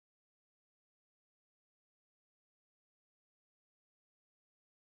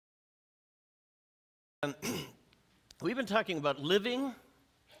Um, we've been talking about living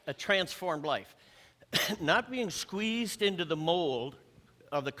a transformed life, not being squeezed into the mold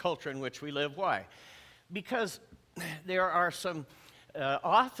of the culture in which we live. Why? Because there are some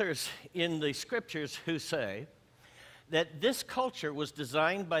authors in the scriptures who say that this culture was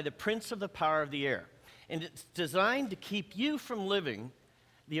designed by the prince of the power of the air, and it's designed to keep you from living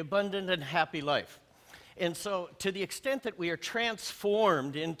the abundant and happy life. And so, to the extent that we are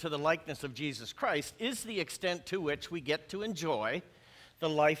transformed into the likeness of Jesus Christ is the extent to which we get to enjoy the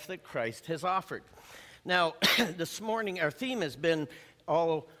life that Christ has offered. Now, this morning, our theme has been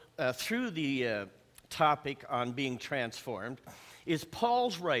all through the topic on being transformed, is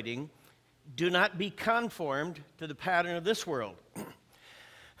Paul's writing, "Do not be conformed to the pattern of this world,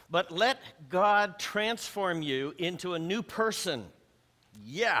 but let God transform you into a new person."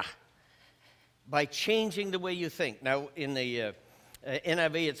 Yeah. By changing the way you think. Now, in the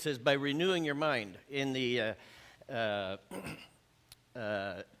NIV, it says, by renewing your mind. In the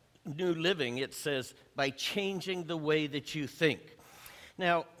New Living, it says, by changing the way that you think.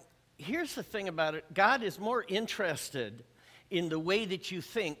 Now, here's the thing about it. God is more interested in the way that you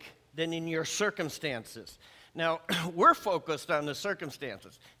think than in your circumstances. Now, we're focused on the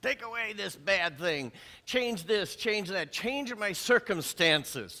circumstances. Take away this bad thing. Change this, change that. Change my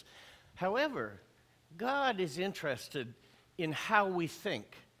circumstances. However, God is interested in how we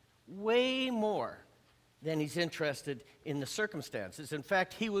think way more than he's interested in the circumstances. In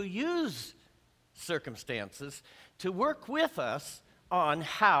fact, he will use circumstances to work with us on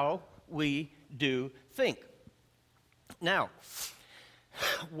how we do think. Now,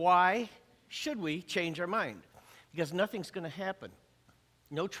 why should we change our mind? Because nothing's going to happen.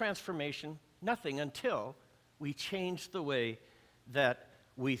 No transformation, nothing until we change the way that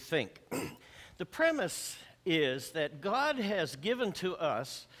we think. The premise is that God has given to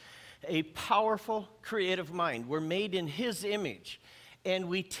us a powerful creative mind. We're made in his image, and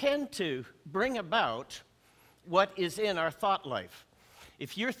we tend to bring about what is in our thought life.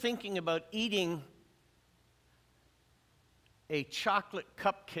 If you're thinking about eating a chocolate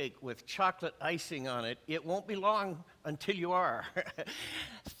cupcake with chocolate icing on it, it won't be long until you are.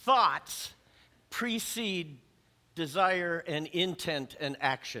 Thoughts precede desire and intent and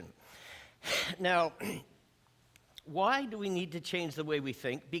action. Now, why do we need to change the way we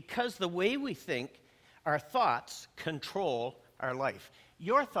think? Because the way we think, our thoughts control our life.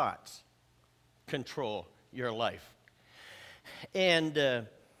 Your thoughts control your life. And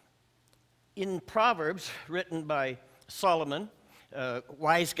in Proverbs, written by Solomon,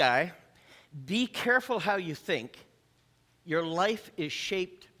 wise guy, be careful how you think. Your life is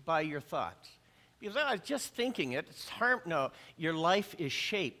shaped by your thoughts. Because I was just thinking it, it's harm. No, your life is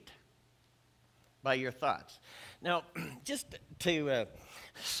shaped by your thoughts. Now, just to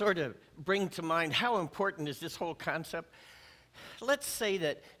sort of bring to mind how important is this whole concept, let's say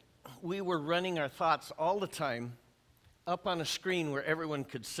that we were running our thoughts all the time up on a screen where everyone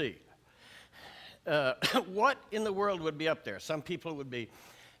could see. What in the world would be up there? Some people would be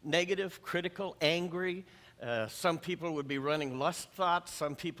negative, critical, angry. Some people would be running lust thoughts.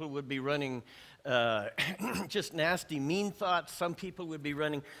 Some people would be running just nasty, mean thoughts. Some people would be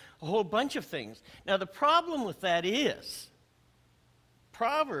running a whole bunch of things. Now, the problem with that is,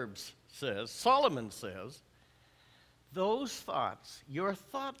 Proverbs says, Solomon says, those thoughts, your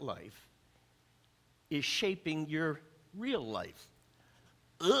thought life, is shaping your real life.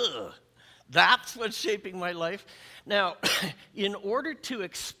 Ugh, that's what's shaping my life. Now, in order to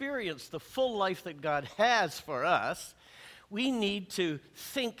experience the full life that God has for us, we need to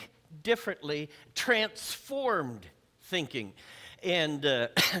think differently, transformed thinking. And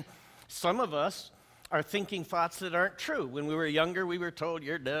some of us are thinking thoughts that aren't true. When we were younger, we were told,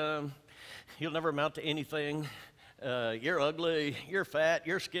 you're dumb, you'll never amount to anything, you're ugly, you're fat,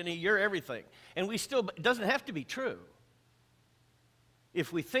 you're skinny, you're everything. And we still, it doesn't have to be true.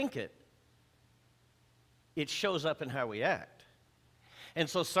 If we think it, it shows up in how we act. And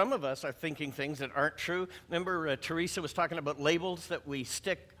so some of us are thinking things that aren't true. Remember, Teresa was talking about labels that we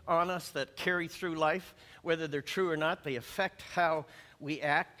stick on us that carry through life. Whether they're true or not, they affect how we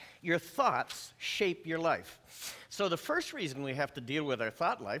act. Your thoughts shape your life. So the first reason we have to deal with our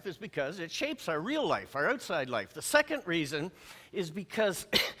thought life is because it shapes our real life, our outside life. The second reason is because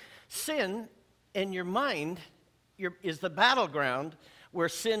sin and your mind is the battleground where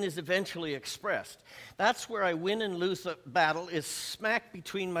sin is eventually expressed. That's where I win and lose the battle, is smack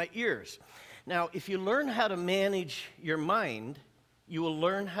between my ears. Now, if you learn how to manage your mind, you will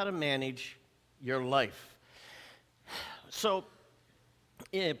learn how to manage your life. So,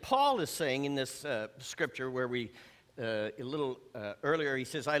 Paul is saying in this scripture where we, a little earlier, he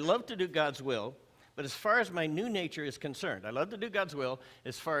says, I love to do God's will, But as far as my new nature is concerned, I love to do God's will.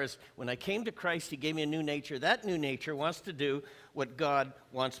 As far as when I came to Christ, he gave me a new nature. That new nature wants to do what God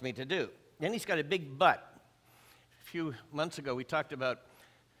wants me to do. Then he's got a big but. A few months ago, we talked about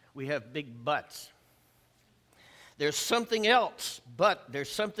we have big buts. There's something else, but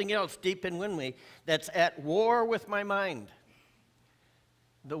there's something else deep in me that's at war with my mind.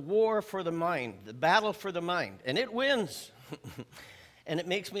 The war for the mind, the battle for the mind. And it wins. And it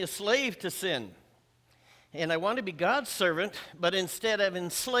makes me a slave to sin. And I want to be God's servant, but instead I'm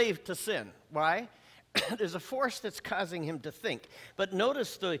enslaved to sin. Why? There's a force that's causing him to think. But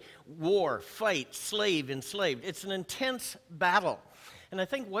notice the war, fight, slave, enslaved. It's an intense battle. And I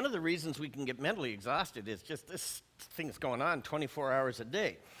think one of the reasons we can get mentally exhausted is just this thing's going on 24 hours a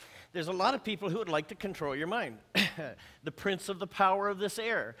day. There's a lot of people who would like to control your mind. The prince of the power of this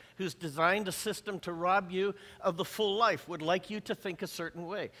air, who's designed a system to rob you of the full life, would like you to think a certain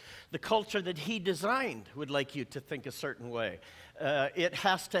way. The culture that he designed would like you to think a certain way. It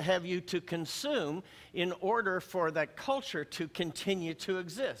has to have you to consume in order for that culture to continue to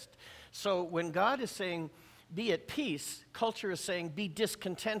exist. So when God is saying, be at peace, culture is saying, be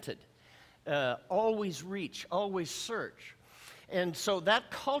discontented. Always reach, always search. And so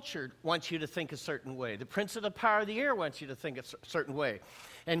that culture wants you to think a certain way. The prince of the power of the air wants you to think a certain way.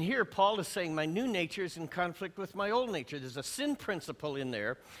 And here Paul is saying my new nature is in conflict with my old nature. There's a sin principle in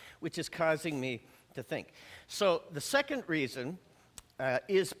there which is causing me to think. So the second reason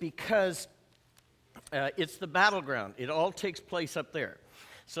is because it's the battleground. It all takes place up there.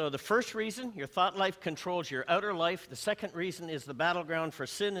 So the first reason, your thought life controls your outer life. The second reason is the battleground for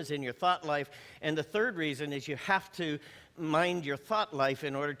sin is in your thought life. And the third reason is you have to mind your thought life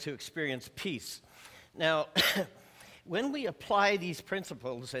in order to experience peace. Now, when we apply these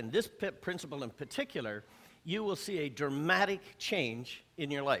principles, and this principle in particular, you will see a dramatic change in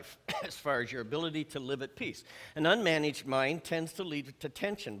your life as far as your ability to live at peace. An unmanaged mind tends to lead to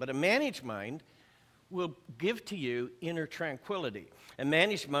tension, but a managed mind will give to you inner tranquility. A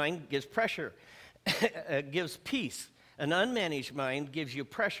managed mind gives pressure, gives peace. An unmanaged mind gives you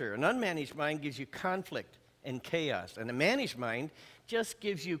pressure. An unmanaged mind gives you conflict and chaos. And a managed mind just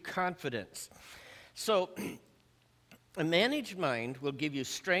gives you confidence. So a managed mind will give you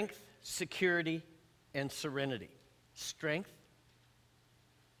strength, security, and serenity. Strength,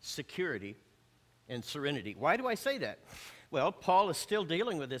 security, and serenity. Why do I say that? Well, Paul is still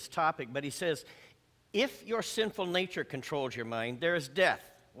dealing with this topic, but he says, if your sinful nature controls your mind, there is death.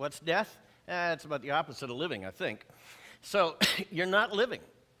 What's death? It's about the opposite of living, I think. So you're not living.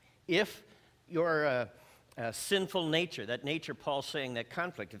 If your sinful nature, that nature Paul's saying, that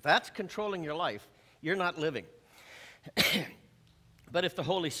conflict, if that's controlling your life, you're not living. But if the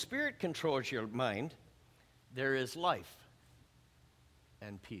Holy Spirit controls your mind, there is life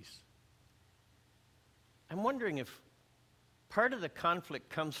and peace. I'm wondering if part of the conflict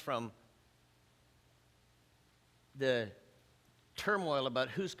comes from the turmoil about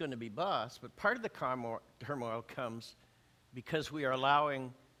who's going to be boss, but part of the turmoil comes because we are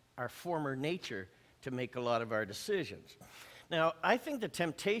allowing our former nature to make a lot of our decisions. Now, I think the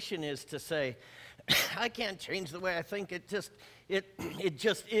temptation is to say, I can't change the way I think. It just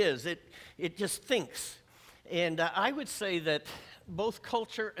is. It just thinks. And I would say that both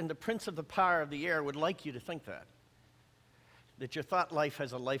culture and the prince of the power of the air would like you to think that your thought life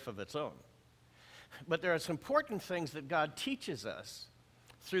has a life of its own. But there are some important things that God teaches us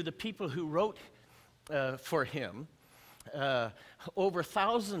through the people who wrote for him over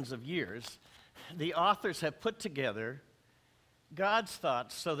thousands of years. The authors have put together God's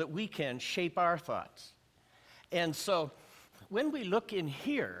thoughts so that we can shape our thoughts. And so when we look in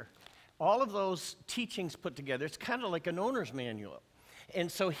here, all of those teachings put together, it's kind of like an owner's manual.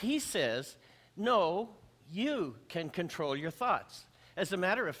 And so he says, no, you can control your thoughts. As a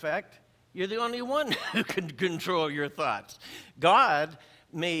matter of fact, you're the only one who can control your thoughts. God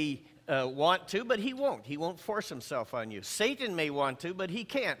may want to, but he won't. He won't force himself on you. Satan may want to, but he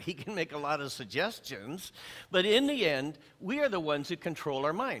can't. He can make a lot of suggestions, but in the end, we are the ones who control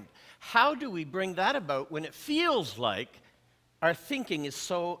our mind. How do we bring that about when it feels like our thinking is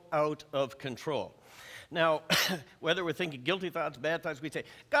so out of control? Now, whether we're thinking guilty thoughts, bad thoughts, we say,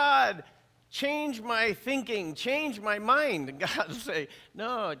 God, change my thinking, change my mind. And God will say,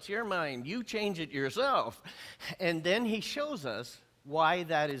 no, it's your mind. You change it yourself. And then he shows us why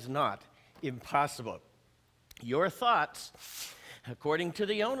that is not impossible. Your thoughts, according to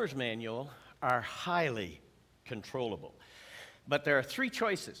the owner's manual, are highly controllable. But there are three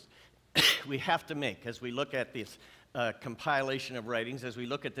choices we have to make as we look at this compilation of writings, as we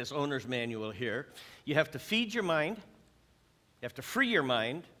look at this owner's manual here. You have to feed your mind, you have to free your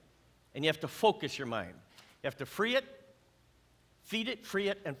mind, and you have to focus your mind. You have to free it, feed it, free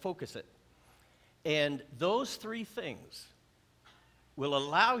it, and focus it. And those three things will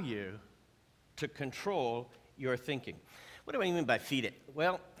allow you to control your thinking. What do I mean by feed it?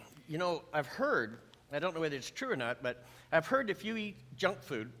 Well, you know, I've heard, I don't know whether it's true or not, but I've heard if you eat junk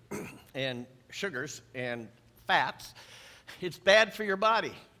food and sugars and fats, it's bad for your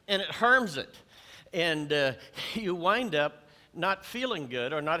body and it harms it. And you wind up not feeling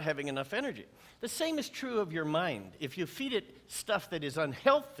good or not having enough energy. The same is true of your mind. If you feed it stuff that is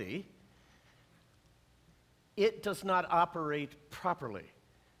unhealthy, it does not operate properly,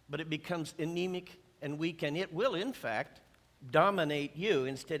 but it becomes anemic and weak, and it will, in fact, dominate you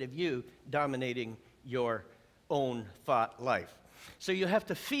instead of you dominating your own thought life. So you have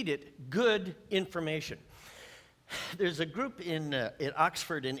to feed it good information. There's a group in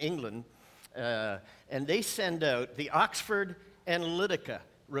Oxford in England, and they send out the Oxford Analytica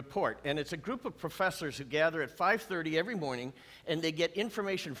report, and it's a group of professors who gather at 5:30 every morning, and they get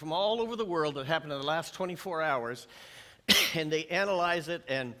information from all over the world that happened in the last 24 hours, and they analyze it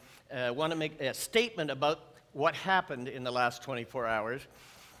and want to make a statement about what happened in the last 24 hours.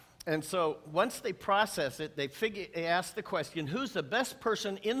 And so once they process it, they ask the question, who's the best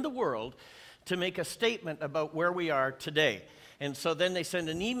person in the world to make a statement about where we are today? And so then they send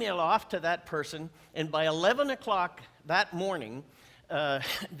an email off to that person, and by 11 o'clock that morning,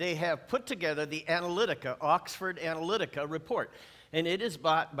 they have put together the Analytica, Oxford Analytica report. And it is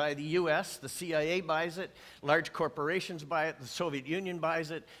bought by the U.S., the CIA buys it, large corporations buy it, the Soviet Union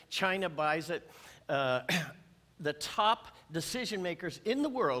buys it, China buys it. The top decision makers in the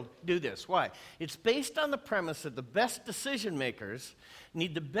world do this. Why? It's based on the premise that the best decision makers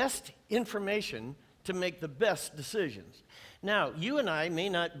need the best information to make the best decisions. Now, you and I may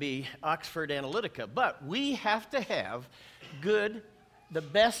not be Oxford Analytica, but we have to have the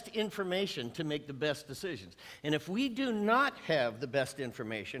best information to make the best decisions. And if we do not have the best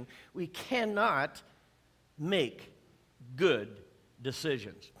information, we cannot make good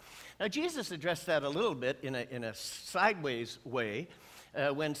decisions. Now, Jesus addressed that a little bit in a sideways way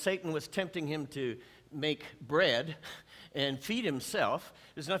when Satan was tempting him to make bread and feed himself.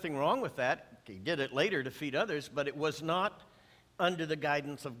 There's nothing wrong with that. He did it later to feed others, but it was not under the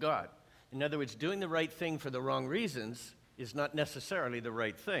guidance of God. In other words, doing the right thing for the wrong reasons is not necessarily the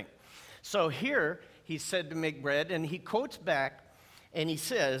right thing. So here, he said to make bread, and he quotes back, and he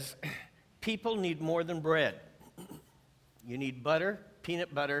says, people need more than bread. You need butter,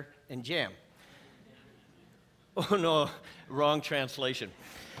 peanut butter, and jam. Oh no, wrong translation.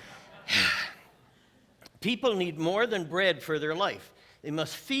 People need more than bread for their life. They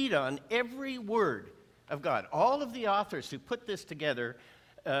must feed on every word of God. All of the authors who put this together,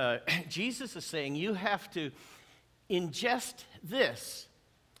 Jesus is saying you have to ingest this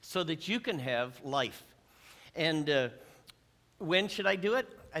so that you can have life. And when should I do it?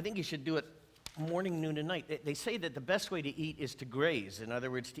 I think you should do it morning, noon, and night. They say that the best way to eat is to graze. In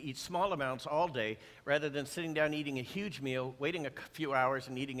other words, to eat small amounts all day rather than sitting down eating a huge meal, waiting a few hours,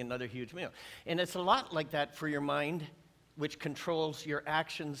 and eating another huge meal. And it's a lot like that for your mind, which controls your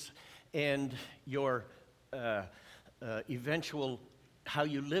actions and your eventual how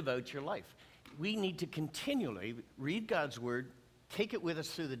you live out your life. We need to continually read God's Word, take it with us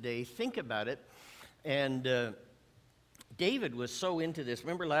through the day, think about it. And David was so into this.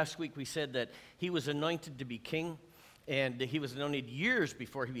 Remember last week we said that he was anointed to be king, and he was anointed years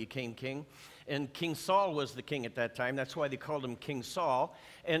before he became king. And King Saul was the king at that time. That's why they called him King Saul.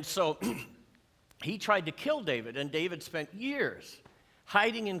 And so he tried to kill David, and David spent years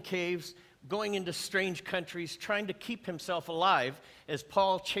hiding in caves, going into strange countries, trying to keep himself alive as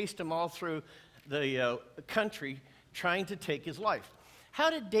Paul chased him all through the country, trying to take his life. How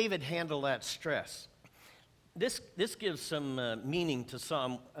did David handle that stress? This gives some meaning to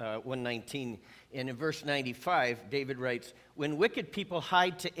Psalm 119. And in verse 95, David writes, when wicked people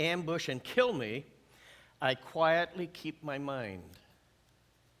hide to ambush and kill me, I quietly keep my mind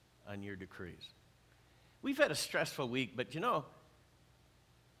on your decrees. We've had a stressful week, but you know,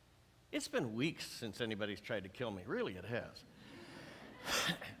 it's been weeks since anybody's tried to kill me. Really, it has.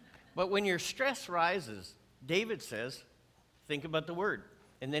 But when your stress rises, David says, think about the word.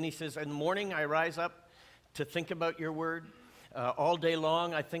 And then he says, in the morning I rise up to think about your word. All day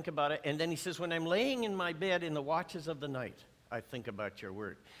long I think about it. And then he says, when I'm laying in my bed in the watches of the night, I think about your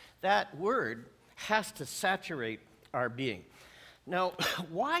word. That word has to saturate our being. Now,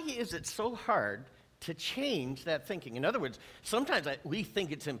 why is it so hard to change that thinking? In other words, sometimes we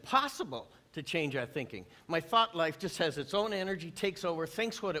think it's impossible to change our thinking. My thought life just has its own energy, takes over,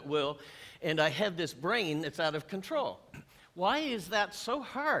 thinks what it will, and I have this brain that's out of control. Why is that so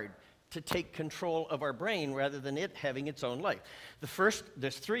hard to take control of our brain rather than it having its own life.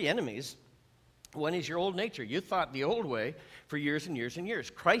 There's three enemies. One is your old nature. You thought the old way for years and years and years.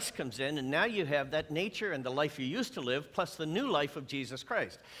 Christ comes in, and now you have that nature and the life you used to live, plus the new life of Jesus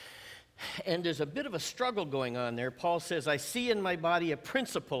Christ. And there's a bit of a struggle going on there. Paul says, I see in my body a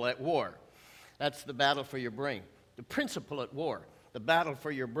principle at war. That's the battle for your brain. The principle at war, the battle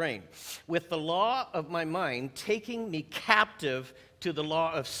for your brain. With the law of my mind taking me captive to the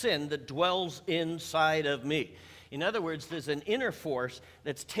law of sin that dwells inside of me. In other words, there's an inner force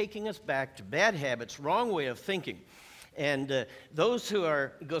that's taking us back to bad habits, wrong way of thinking. And those who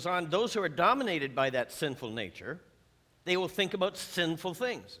are dominated by that sinful nature, they will think about sinful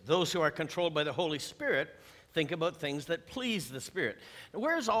things. Those who are controlled by the Holy Spirit think about things that please the Spirit. Now,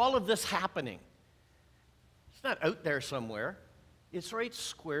 where is all of this happening? It's not out there somewhere. It's right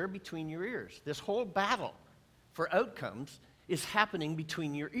square between your ears. This whole battle for outcomes is happening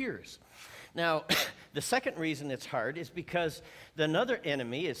between your ears. Now, the second reason it's hard is because another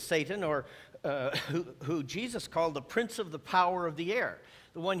enemy is Satan, or who Jesus called the prince of the power of the air,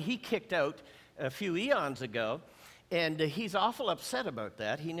 the one he kicked out a few eons ago, and he's awful upset about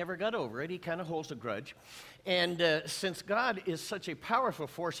that. He never got over it. He kind of holds a grudge. And since God is such a powerful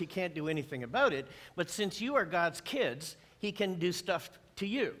force, he can't do anything about it, but since you are God's kids, he can do stuff to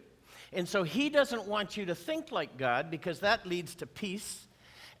you. And so he doesn't want you to think like God, because that leads to peace,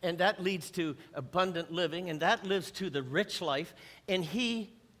 and that leads to abundant living, and that leads to the rich life, and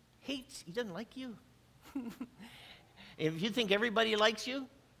he doesn't like you. If you think everybody likes you,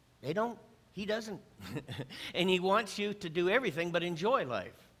 they don't. He doesn't. And he wants you to do everything but enjoy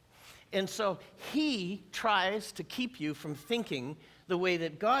life. And so he tries to keep you from thinking the way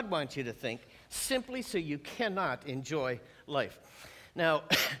that God wants you to think, simply so you cannot enjoy life. Now,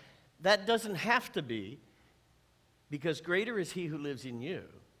 that doesn't have to be, because greater is he who lives in you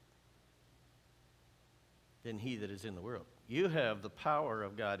than he that is in the world. You have the power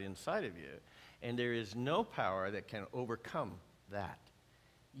of God inside of you, and there is no power that can overcome that.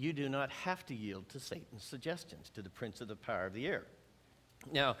 You do not have to yield to Satan's suggestions, to the prince of the power of the air.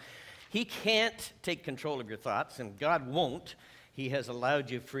 Now, he can't take control of your thoughts, and God won't. He has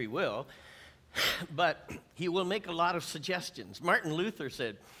allowed you free will, but he will make a lot of suggestions. Martin Luther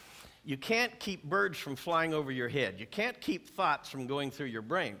said, you can't keep birds from flying over your head. You can't keep thoughts from going through your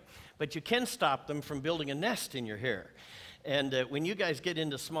brain, but you can stop them from building a nest in your hair. And when you guys get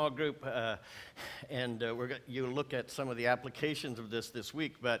into small group, you'll look at some of the applications of this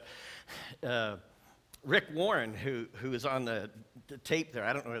week, but Rick Warren, who is on the tape there,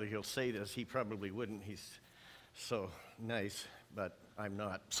 I don't know whether he'll say this. He probably wouldn't. He's so nice, but I'm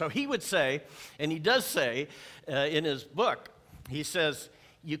not. So he would say, and he does say in his book, he says,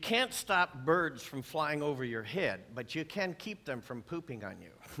 you can't stop birds from flying over your head, but you can keep them from pooping on you.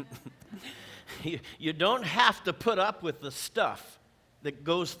 You don't have to put up with the stuff that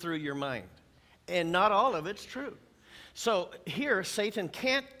goes through your mind. And not all of it's true. So here, Satan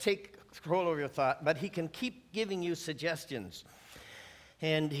can't take control over your thought, but he can keep giving you suggestions.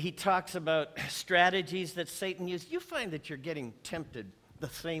 And he talks about strategies that Satan uses. You find that you're getting tempted the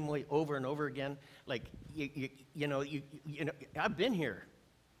same way over and over again. Like, you know, I've been here.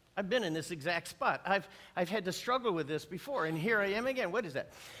 I've been in this exact spot. I've had to struggle with this before, and here I am again. What is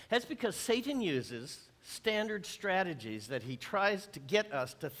that? That's because Satan uses standard strategies that he tries to get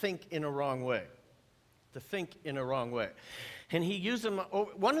us to think in a wrong way. To think in a wrong way. And he uses them.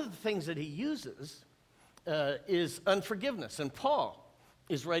 One of the things that he uses is unforgiveness. And Paul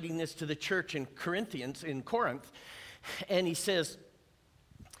is writing this to the church in Corinth, and he says,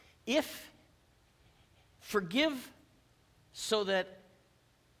 if forgive so that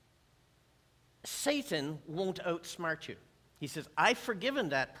Satan won't outsmart you. He says, I've forgiven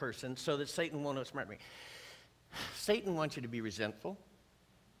that person so that Satan won't outsmart me. Satan wants you to be resentful.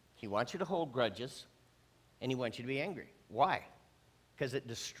 He wants you to hold grudges. And he wants you to be angry. Why? Because it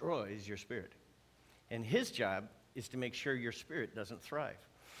destroys your spirit. And his job is to make sure your spirit doesn't thrive.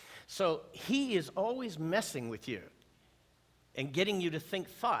 So he is always messing with you and getting you to think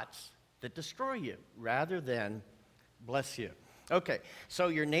thoughts that destroy you rather than bless you. Okay, so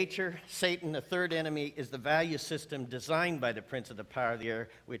your nature, Satan, the third enemy, is the value system designed by the prince of the power of the air,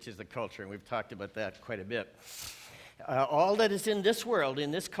 which is the culture, and we've talked about that quite a bit. All that is in this world,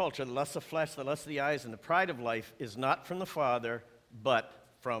 in this culture, the lust of flesh, the lust of the eyes, and the pride of life is not from the Father, but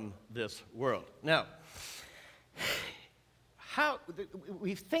from this world. Now,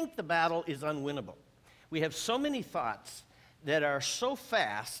 we think the battle is unwinnable. We have so many thoughts that are so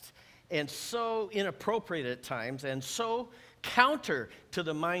fast and so inappropriate at times and so counter to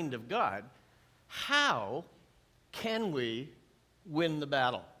the mind of God. How can we win the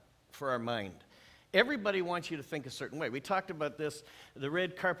battle? for our mind. Everybody wants you to think a certain way. We talked about this. The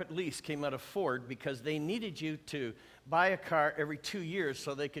red carpet lease came out of Ford because they needed you to buy a car every 2 years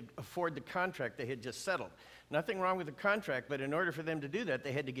so they could afford the contract they had just settled. Nothing wrong with the contract, but in order for them to do that,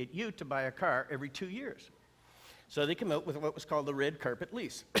 they had to get you to buy a car every 2 years. So they came out with what was called the red carpet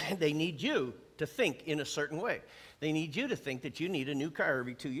lease. They need you to think in a certain way. They need you to think that you need a new car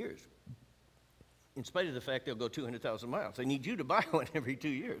every 2 years. In spite of the fact they'll go 200,000 miles. They need you to buy one every 2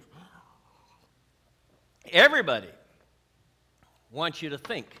 years. Everybody wants you to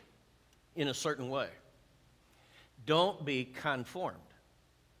think in a certain way. Don't be conformed.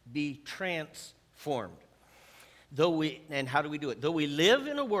 Be transformed. And how do we do it? Though we live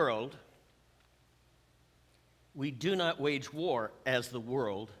in a world, we do not wage war as the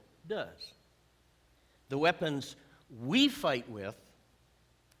world does. The weapons we fight with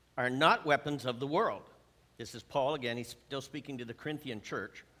are not weapons of the world. This is Paul again. He's still speaking to the Corinthian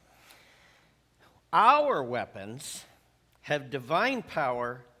church. Our weapons have divine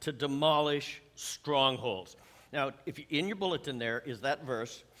power to demolish strongholds. Now, in your bulletin there is that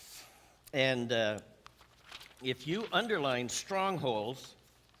verse, and if you underline strongholds,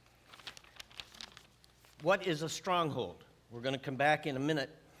 what is a stronghold? We're going to come back in a minute.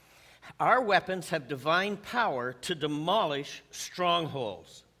 Our weapons have divine power to demolish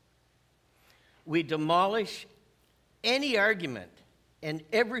strongholds. We demolish any argument and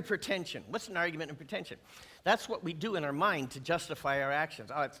every pretension. What's an argument and pretension? That's what we do in our mind to justify our actions.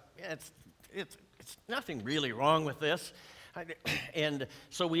 Oh, it's nothing really wrong with this. And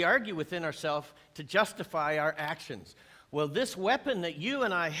so we argue within ourselves to justify our actions. Well, this weapon that you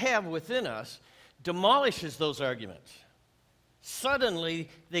and I have within us demolishes those arguments. Suddenly,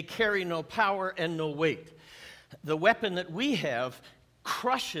 they carry no power and no weight. The weapon that we have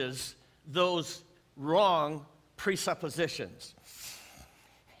crushes those wrong presuppositions.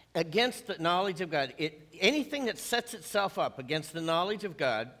 Against the knowledge of God, anything that sets itself up against the knowledge of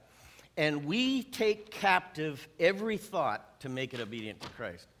God, and we take captive every thought to make it obedient to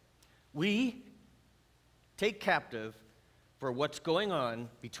Christ. We take captive for what's going on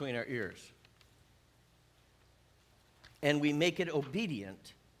between our ears. And we make it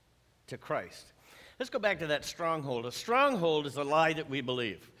obedient to Christ. Let's go back to that stronghold. A stronghold is a lie that we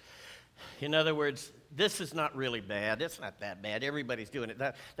believe. In other words, this is not really bad. It's not that bad. Everybody's doing it.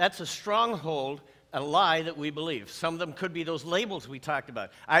 That's a stronghold, a lie that we believe. Some of them could be those labels we talked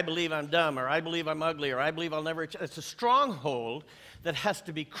about. I believe I'm dumb, or I believe I'm ugly, or I believe I'll never. It's a stronghold that has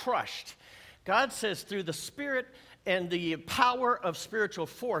to be crushed. God says through the Spirit and the power of spiritual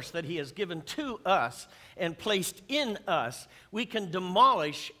force that He has given to us and placed in us, we can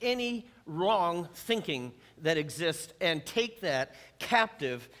demolish any wrong thinking that exists and take that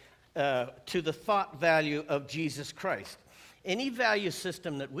captive to the thought value of Jesus Christ. Any value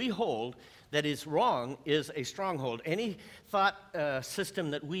system that we hold that is wrong is a stronghold. Any thought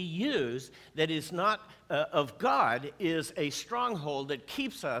system that we use that is not of God is a stronghold that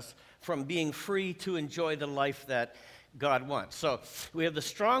keeps us from being free to enjoy the life that God wants. So we have the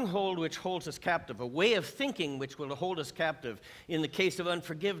stronghold which holds us captive, a way of thinking which will hold us captive. In the case of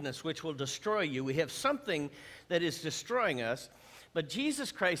unforgiveness, which will destroy you, we have something that is destroying us. But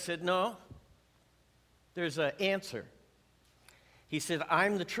Jesus Christ said, no, there's an answer. He said,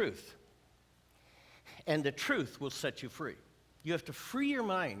 I'm the truth, and the truth will set you free. You have to free your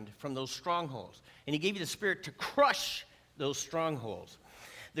mind from those strongholds. And He gave you the Spirit to crush those strongholds.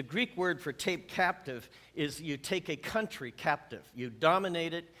 The Greek word for take captive is you take a country captive. You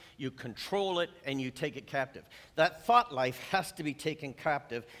dominate it, you control it, and you take it captive. That thought life has to be taken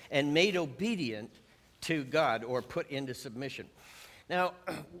captive and made obedient to God or put into submission. Now,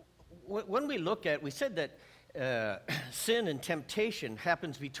 when we look at, we said that sin and temptation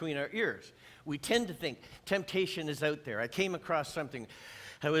happens between our ears. We tend to think temptation is out there. I came across something.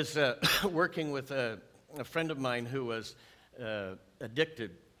 I was working with a friend of mine who was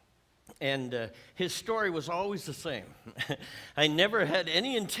addicted, and his story was always the same. I never had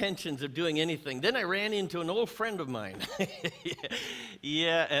any intentions of doing anything. Then I ran into an old friend of mine.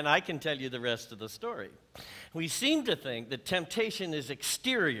 Yeah, and I can tell you the rest of the story. We seem to think that temptation is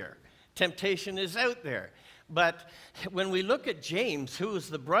exterior. Temptation is out there. But when we look at James, who is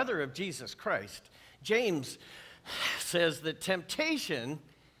the brother of Jesus Christ, James says that temptation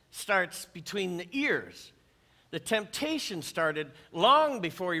starts between the ears. The temptation started long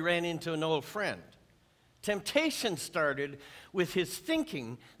before he ran into an old friend. Temptation started with his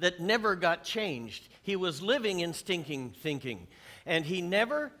thinking that never got changed. He was living in stinking thinking. And he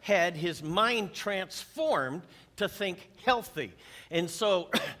never had his mind transformed to think healthy. And so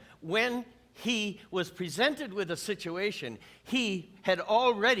when he was presented with a situation, he had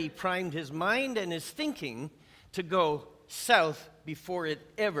already primed his mind and his thinking to go south before it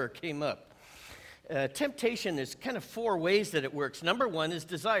ever came up. Temptation is kind of 4 ways that it works. Number 1 is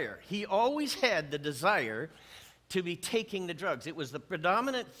desire. He always had the desire to be taking the drugs. It was the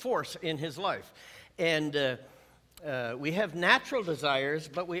predominant force in his life. And we have natural desires,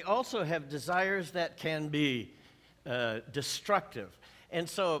 but we also have desires that can be destructive. And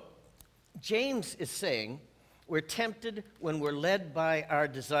so James is saying we're tempted when we're led by our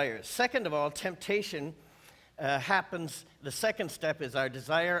desires. Second of all, temptation happens. The second step is our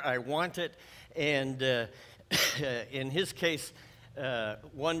desire. I want it. And in his case,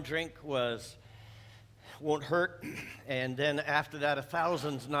 1 drink won't hurt, and then after that,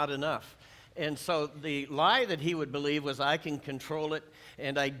 1,000's not enough. And so the lie that he would believe was, I can control it,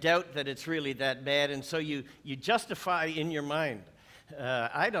 and I doubt that it's really that bad. And so you justify in your mind,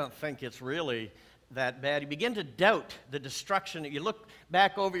 I don't think it's really that bad. You begin to doubt the destruction. You look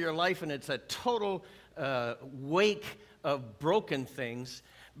back over your life, and it's a total wake of broken things,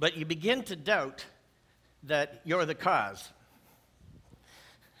 but you begin to doubt that you're the cause.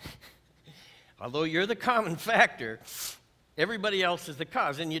 Although you're the common factor, everybody else is the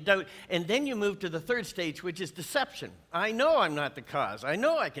cause, and you doubt. And then you move to the third stage, which is deception. I know I'm not the cause. I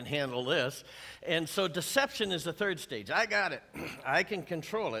know I can handle this. And so deception is the third stage. I got it. I can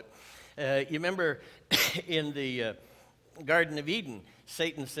control it. You remember in the Garden of Eden,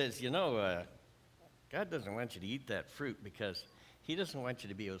 Satan says, God doesn't want you to eat that fruit because he doesn't want you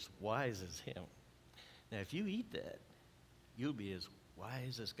to be as wise as him. Now, if you eat that, you'll be as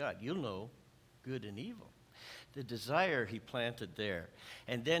wise as God. You'll know good and evil. The desire he planted there.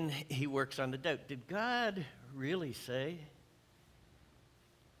 And then he works on the doubt. Did God really say?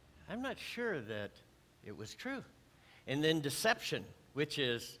 I'm not sure that it was true. And then deception, which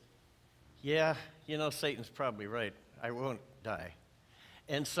is, Satan's probably right. I won't die.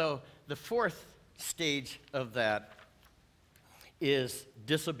 And so the fourth stage of that is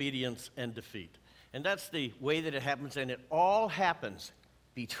disobedience and defeat. And that's the way that it happens, and it all happens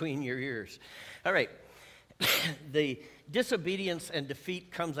between your ears. All right. The disobedience and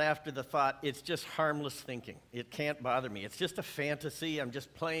defeat comes after the thought, it's just harmless thinking. It can't bother me. It's just a fantasy. I'm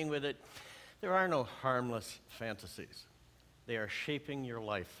just playing with it. There are no harmless fantasies. They are shaping your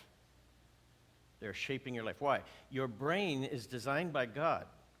life. They're shaping your life. Why? Your brain is designed by God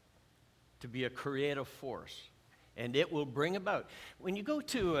to be a creative force, and it will bring about. When you go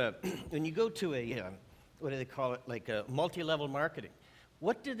to a what do they call it, like a multi-level marketing,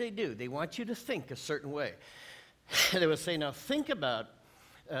 what do? They want you to think a certain way. They would say, now think about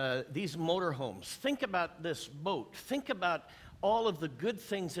these motorhomes. Think about this boat. Think about all of the good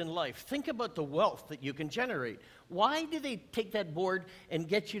things in life. Think about the wealth that you can generate. Why do they take that board and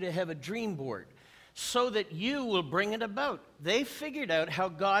get you to have a dream board? So that you will bring it about. They figured out how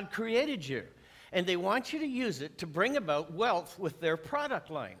God created you, and they want you to use it to bring about wealth with their product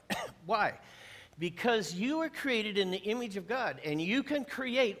line. Why? Because you are created in the image of God, and you can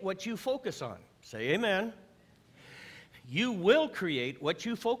create what you focus on. Say amen. You will create what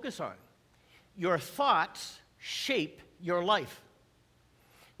you focus on. Your thoughts shape your life.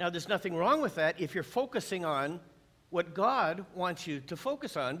 Now, there's nothing wrong with that if you're focusing on what God wants you to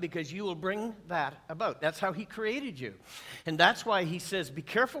focus on, because you will bring that about. That's how he created you. And that's why he says, be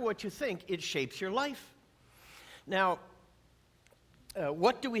careful what you think. It shapes your life. Now,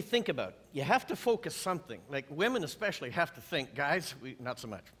 what do we think about? You have to focus something. Like women especially have to think. Guys, not so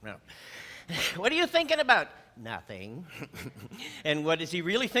much. No. What are you thinking about? Nothing. And what is he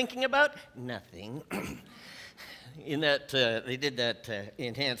really thinking about? Nothing. In that, they did that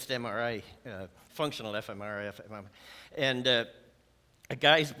enhanced MRI, functional fMRI, and a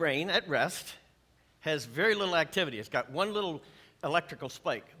guy's brain at rest has very little activity. It's got one little electrical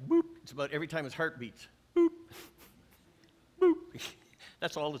spike. Boop. It's about every time his heart beats. Boop. Boop.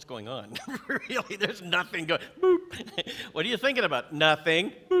 That's all that's going on. Really, there's nothing going. Boop. What are you thinking about?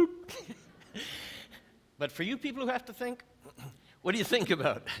 Nothing. Boop. But for you people who have to think, what do you think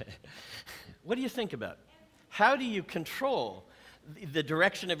about? What do you think about? How do you control the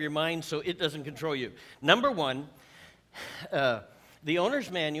direction of your mind so it doesn't control you? Number one, the owner's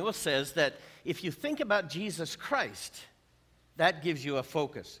manual says that if you think about Jesus Christ, that gives you a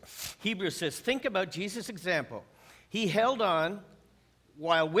focus. Hebrews says, think about Jesus' example. He held on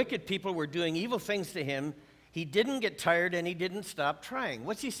while wicked people were doing evil things to him. He didn't get tired and he didn't stop trying.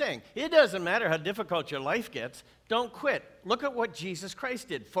 What's he saying? It doesn't matter how difficult your life gets. Don't quit. Look at what Jesus Christ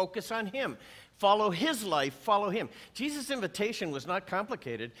did. Focus on him. Follow his life. Follow him. Jesus' invitation was not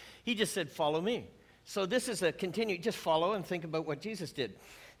complicated. He just said, follow me. So this is a continue. Just follow and think about what Jesus did.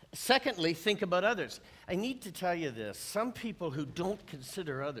 Secondly, think about others. I need to tell you this. Some people who don't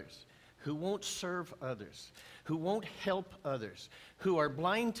consider others, who won't serve others, who won't help others, who are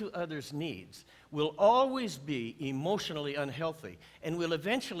blind to others' needs, will always be emotionally unhealthy and will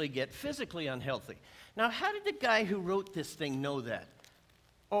eventually get physically unhealthy. Now, how did the guy who wrote this thing know that?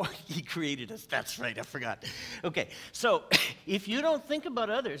 Oh, he created us. That's right, I forgot. Okay, so if you don't think about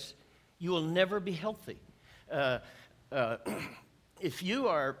others, you will never be healthy. If you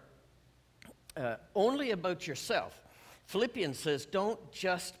are only about yourself, Philippians says,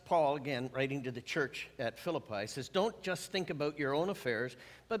 Paul, again, writing to the church at Philippi, says, don't just think about your own affairs,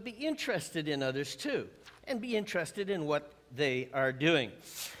 but be interested in others too, and be interested in what they are doing.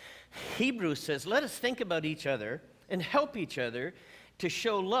 Hebrews says, let us think about each other and help each other to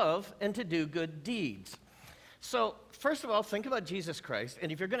show love and to do good deeds. So, first of all, think about Jesus Christ,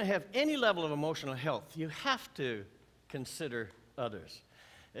 and if you're going to have any level of emotional health, you have to consider others.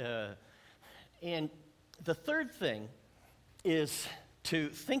 And the third thing is to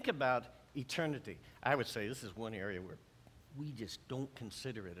think about eternity. I would say this is one area where we just don't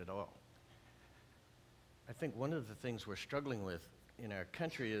consider it at all. I think one of the things we're struggling with in our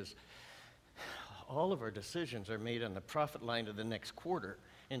country is all of our decisions are made on the profit line of the next quarter,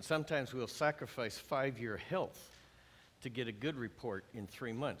 and sometimes we'll sacrifice 5-year health to get a good report in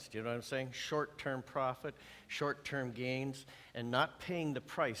 3 months. Do you know what I'm saying? Short-term profit, short-term gains, and not paying the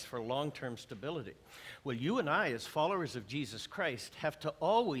price for long-term stability. Well, you and I, as followers of Jesus Christ, have to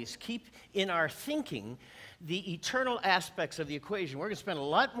always keep in our thinking the eternal aspects of the equation. We're going to spend a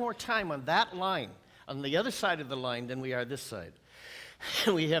lot more time on that line, on the other side of the line, than we are this side.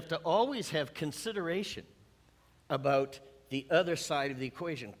 We have to always have consideration about the other side of the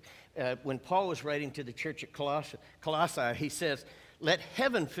equation. When Paul was writing to the church at Colossae, he says, let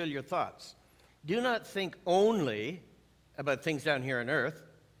heaven fill your thoughts. Do not think only about things down here on earth.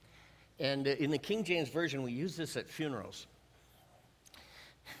 And in the King James Version, we use this at funerals.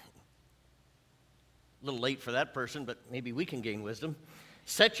 A little late for that person, but maybe we can gain wisdom.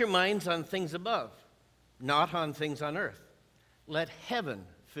 Set your minds on things above, not on things on earth. Let heaven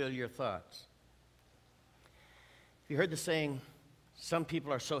fill your thoughts. Have you heard the saying, some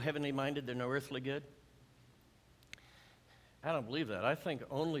people are so heavenly minded they're no earthly good? I don't believe that. I think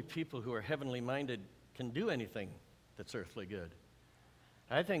only people who are heavenly minded can do anything that's earthly good.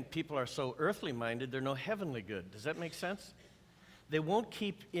 I think people are so earthly minded they're no heavenly good. Does that make sense? They won't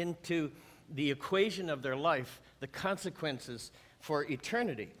keep into the equation of their life the consequences for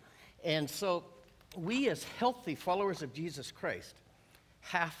eternity. And so we as healthy followers of Jesus Christ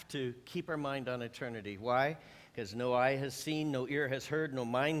have to keep our mind on eternity. Why? Because no eye has seen, no ear has heard, no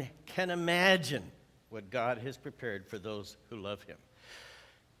mind can imagine what God has prepared for those who love him.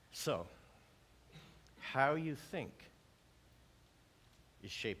 So, how you think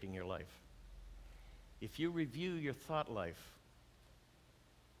is shaping your life. If you review your thought life,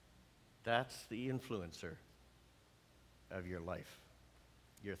 that's the influencer of your life.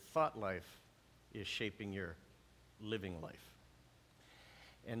 Your thought life is shaping your living life.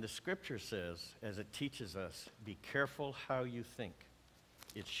 And the scripture says, as it teaches us, be careful how you think.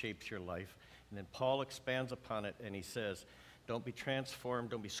 It shapes your life. And then Paul expands upon it and he says, don't be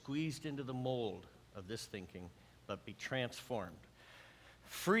transformed, don't be squeezed into the mold of this thinking, but be transformed.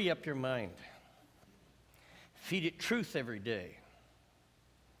 Free up your mind. Feed it truth every day.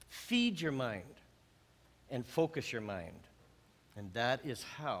 Feed your mind and focus your mind. And that is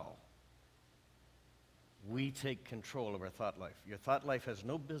how we take control of our thought life. Your thought life has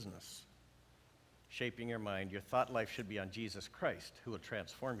no business shaping your mind. Your thought life should be on Jesus Christ, who will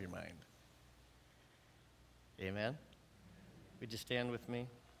transform your mind. Amen? Would you stand with me?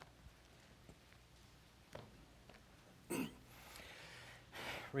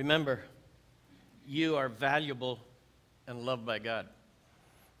 Remember, you are valuable and loved by God.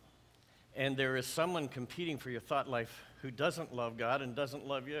 And there is someone competing for your thought life who doesn't love God and doesn't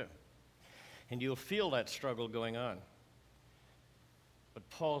love you. And you'll feel that struggle going on. But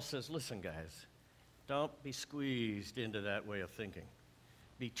Paul says, listen, guys, don't be squeezed into that way of thinking.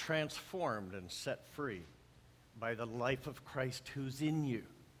 Be transformed and set free by the life of Christ who's in you.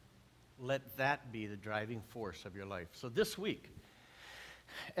 Let that be the driving force of your life. So this week,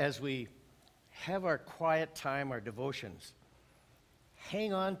 as we have our quiet time, our devotions,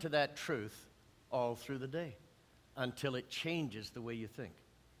 hang on to that truth all through the day until it changes the way you think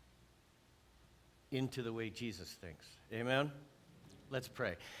into the way Jesus thinks. Amen? Let's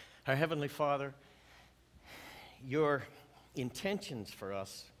pray. Our Heavenly Father, your intentions for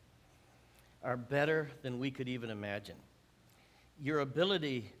us are better than we could even imagine. Your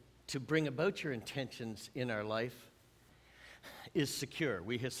ability to bring about your intentions in our life is secure.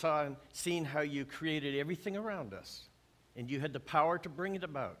 We have seen how you created everything around us, and you had the power to bring it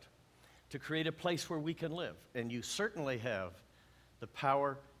about, to create a place where we can live. And you certainly have the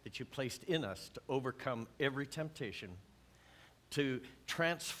power that you placed in us to overcome every temptation, to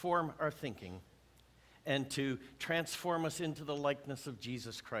transform our thinking, and to transform us into the likeness of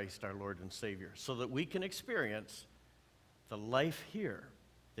Jesus Christ, our Lord and Savior, so that we can experience the life here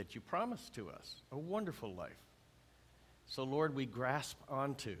that you promised to us, a wonderful life. So, Lord, we grasp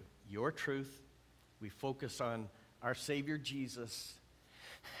onto your truth. We focus on our Savior Jesus.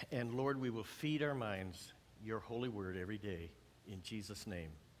 And, Lord, we will feed our minds your holy word every day. In Jesus' name,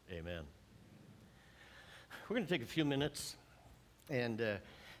 amen. We're going to take a few minutes and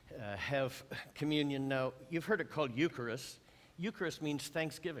have communion. Now, you've heard it called Eucharist. Eucharist means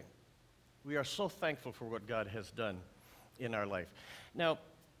thanksgiving. We are so thankful for what God has done in our life. Now,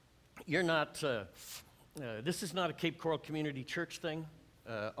 you're not, this is not a Cape Coral Community Church thing.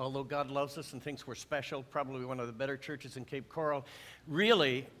 Although God loves us and thinks we're special, probably one of the better churches in Cape Coral.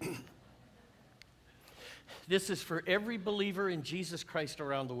 Really, this is for every believer in Jesus Christ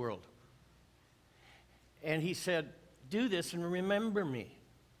around the world. And he said, do this and remember me.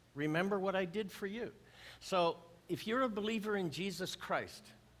 Remember what I did for you. So if you're a believer in Jesus Christ,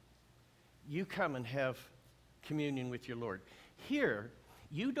 you come and have communion with your Lord. Here,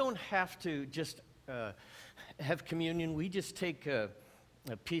 you don't have to just have communion. We just take a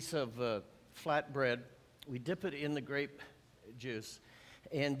piece of flat bread. We dip it in the grape juice.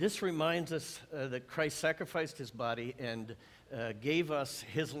 And this reminds us that Christ sacrificed his body and gave us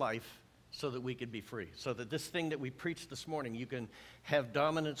his life so that we could be free. So that this thing that we preached this morning, you can have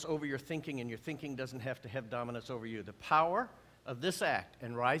dominance over your thinking, and your thinking doesn't have to have dominance over you. The power of this act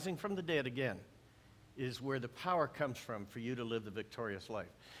and rising from the dead again is where the power comes from for you to live the victorious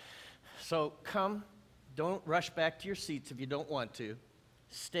life. So come, don't rush back to your seats if you don't want to.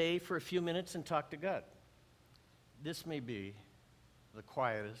 Stay for a few minutes and talk to God. This may be the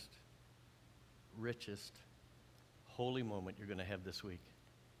quietest, richest, holy moment you're going to have this week.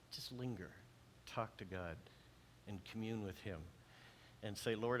 Just linger, talk to God, and commune with him. And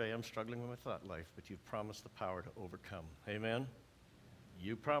say, Lord, I am struggling with my thought life, but you've promised the power to overcome. Amen?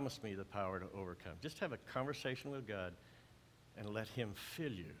 You promised me the power to overcome. Just have a conversation with God and let him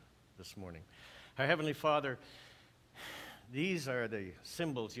fill you this morning. Our Heavenly Father, these are the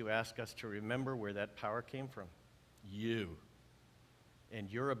symbols you ask us to remember where that power came from. You and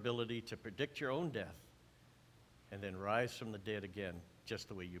your ability to predict your own death and then rise from the dead again, just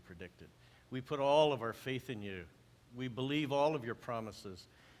the way you predicted. We put all of our faith in you. We believe all of your promises.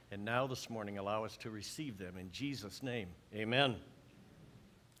 And now this morning, allow us to receive them in Jesus' name. Amen.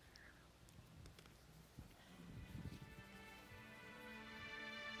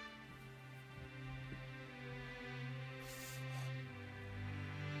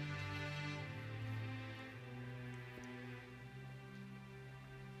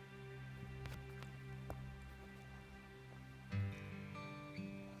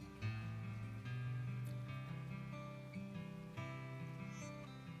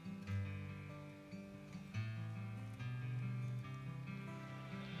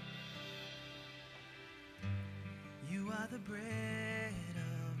 You are the bread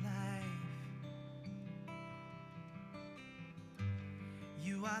of life.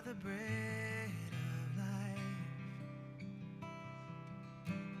 You are the bread of life.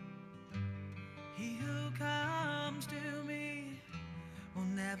 He who comes to me will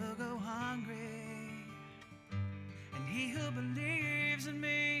never go hungry, and he who believes in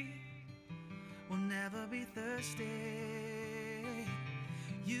me will never be thirsty.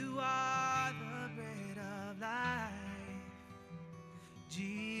 You are the bread of life.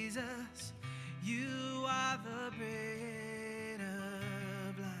 Jesus, you are the bread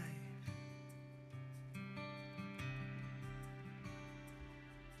of life.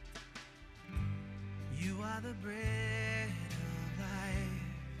 You are the bread of life.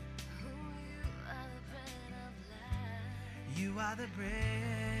 You are the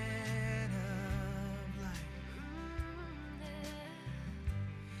bread of life.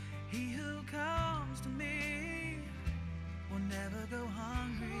 He who comes to me will never go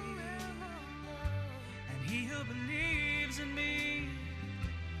hungry, and he who believes in me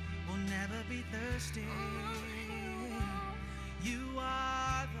will never be thirsty. You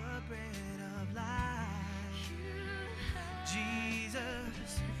are the bread of life.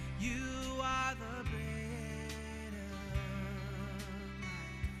 Jesus, you are the bread of life.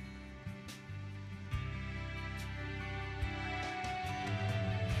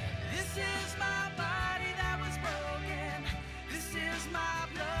 This is my body that was broken. This is my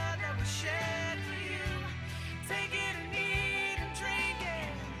blood that was shed for you. Take it and eat and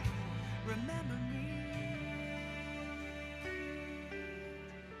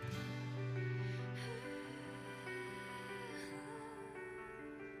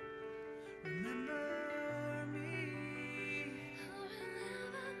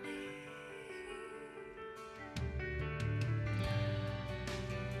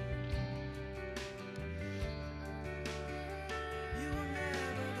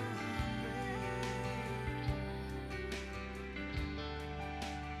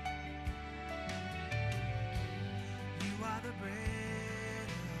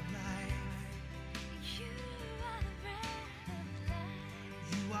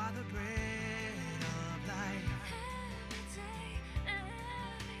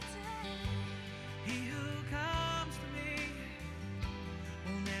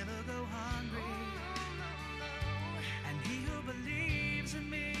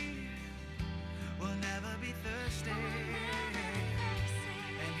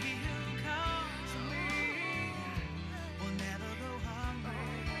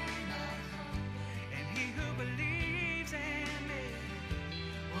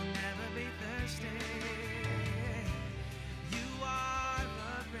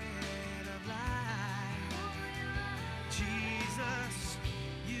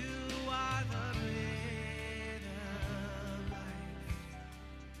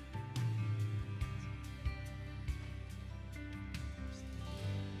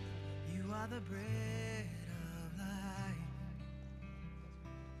are the bread of life.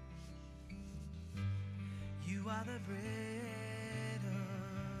 You are the bread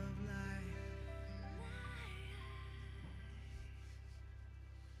of life.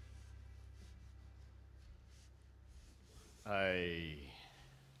 I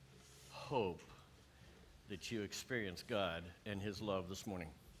hope that you experience God and His love this morning.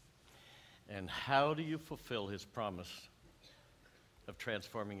 And how do you fulfill His promise of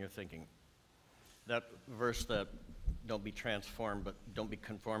transforming your thinking? That verse that don't be transformed, but don't be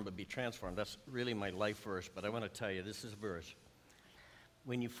conformed, but be transformed, that's really my life verse, but I want to tell you, this is a verse.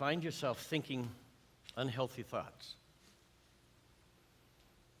 When you find yourself thinking unhealthy thoughts,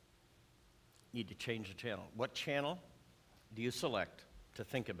 you need to change the channel. What channel do you select to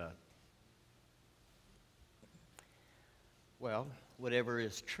think about? Well, whatever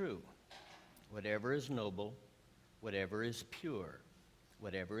is true, whatever is noble, whatever is pure,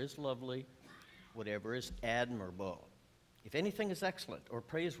 whatever is lovely, whatever is admirable. If anything is excellent or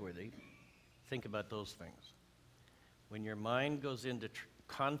praiseworthy, think about those things. When your mind goes into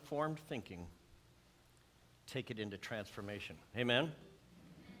conformed thinking, take it into transformation. Amen?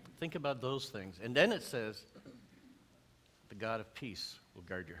 Think about those things. And then it says, the God of peace will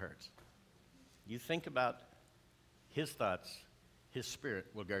guard your hearts. You think about His thoughts, His Spirit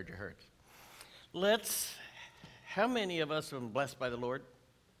will guard your hearts. How many of us have been blessed by the Lord?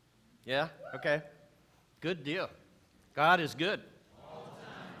 Yeah? Okay. Good deal. God is good.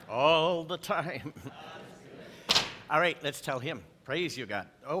 All the time. All right, let's tell Him. Praise you, God.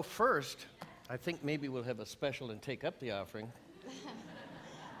 Oh, first, I think maybe we'll have a special and take up the offering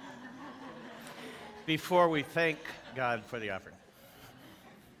before we thank God for the offering.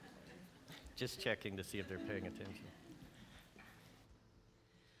 Just checking to see if they're paying attention.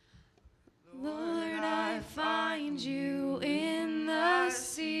 Lord, I find you in the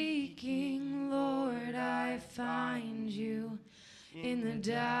seeking. Lord, I find you in the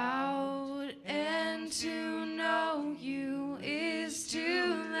doubt. And to know you is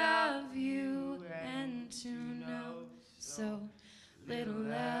to love you, and to know so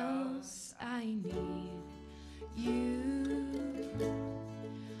little else. I need you.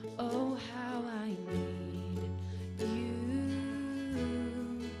 Oh, how I need you.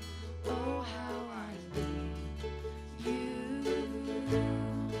 Oh, how I need you.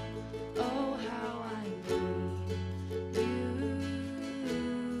 Oh, how I need you.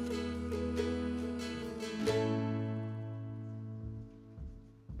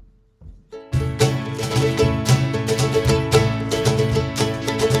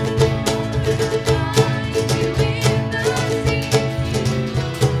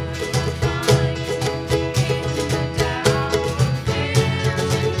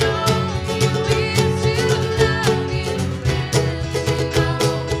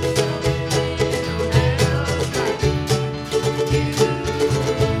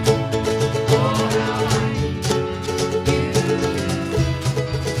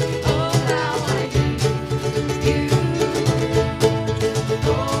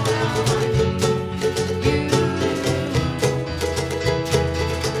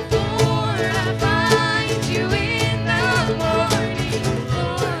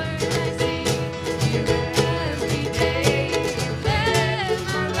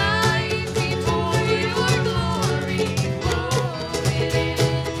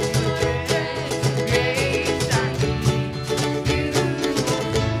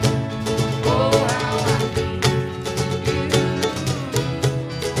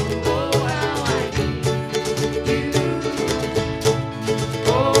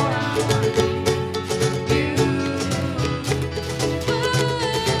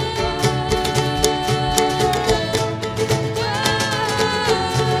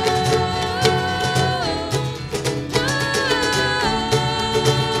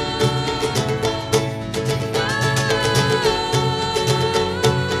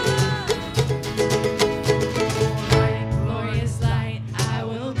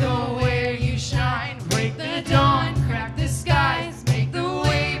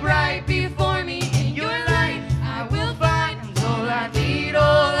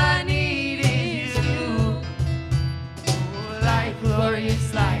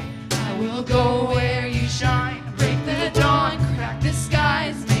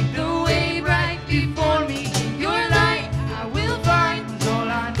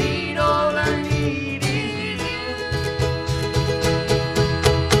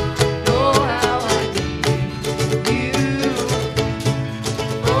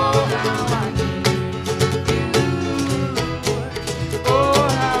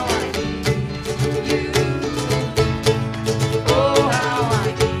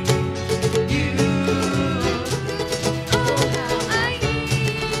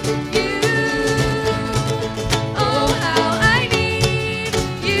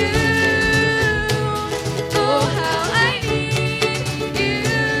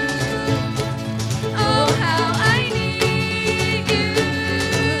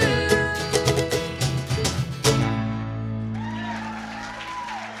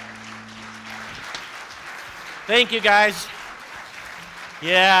 Thank you, guys.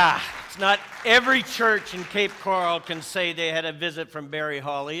 Yeah, it's not every church in Cape Coral can say they had a visit from Barry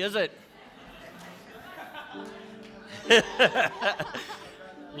Holly, is it?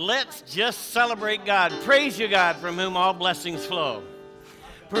 Let's just celebrate God. Praise you, God, from whom all blessings flow.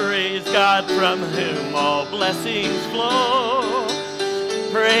 Praise God, from whom all blessings flow.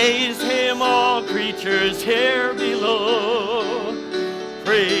 Praise him, all creatures here below.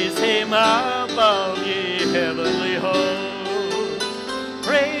 Praise him above, ye heavenly hosts.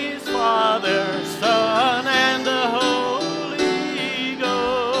 Praise Father, Son, and the Holy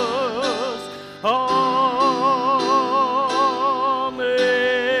Ghost. Amen.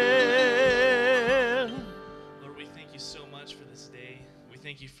 Lord, we thank you so much for this day. We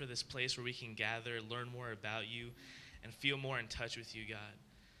thank you for this place where we can gather, learn more about you, and feel more in touch with you, God.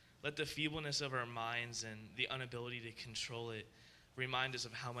 Let the feebleness of our minds and the inability to control it remind us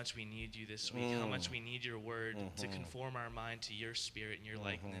of how much we need you this week, how much we need your word to conform our mind to your spirit and your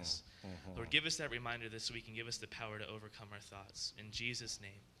likeness. Lord, give us that reminder this week and give us the power to overcome our thoughts. In Jesus'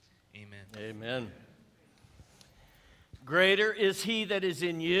 name, amen. Amen. Greater is he that is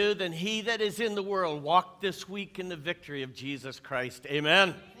in you than he that is in the world. Walk this week in the victory of Jesus Christ.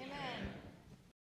 Amen.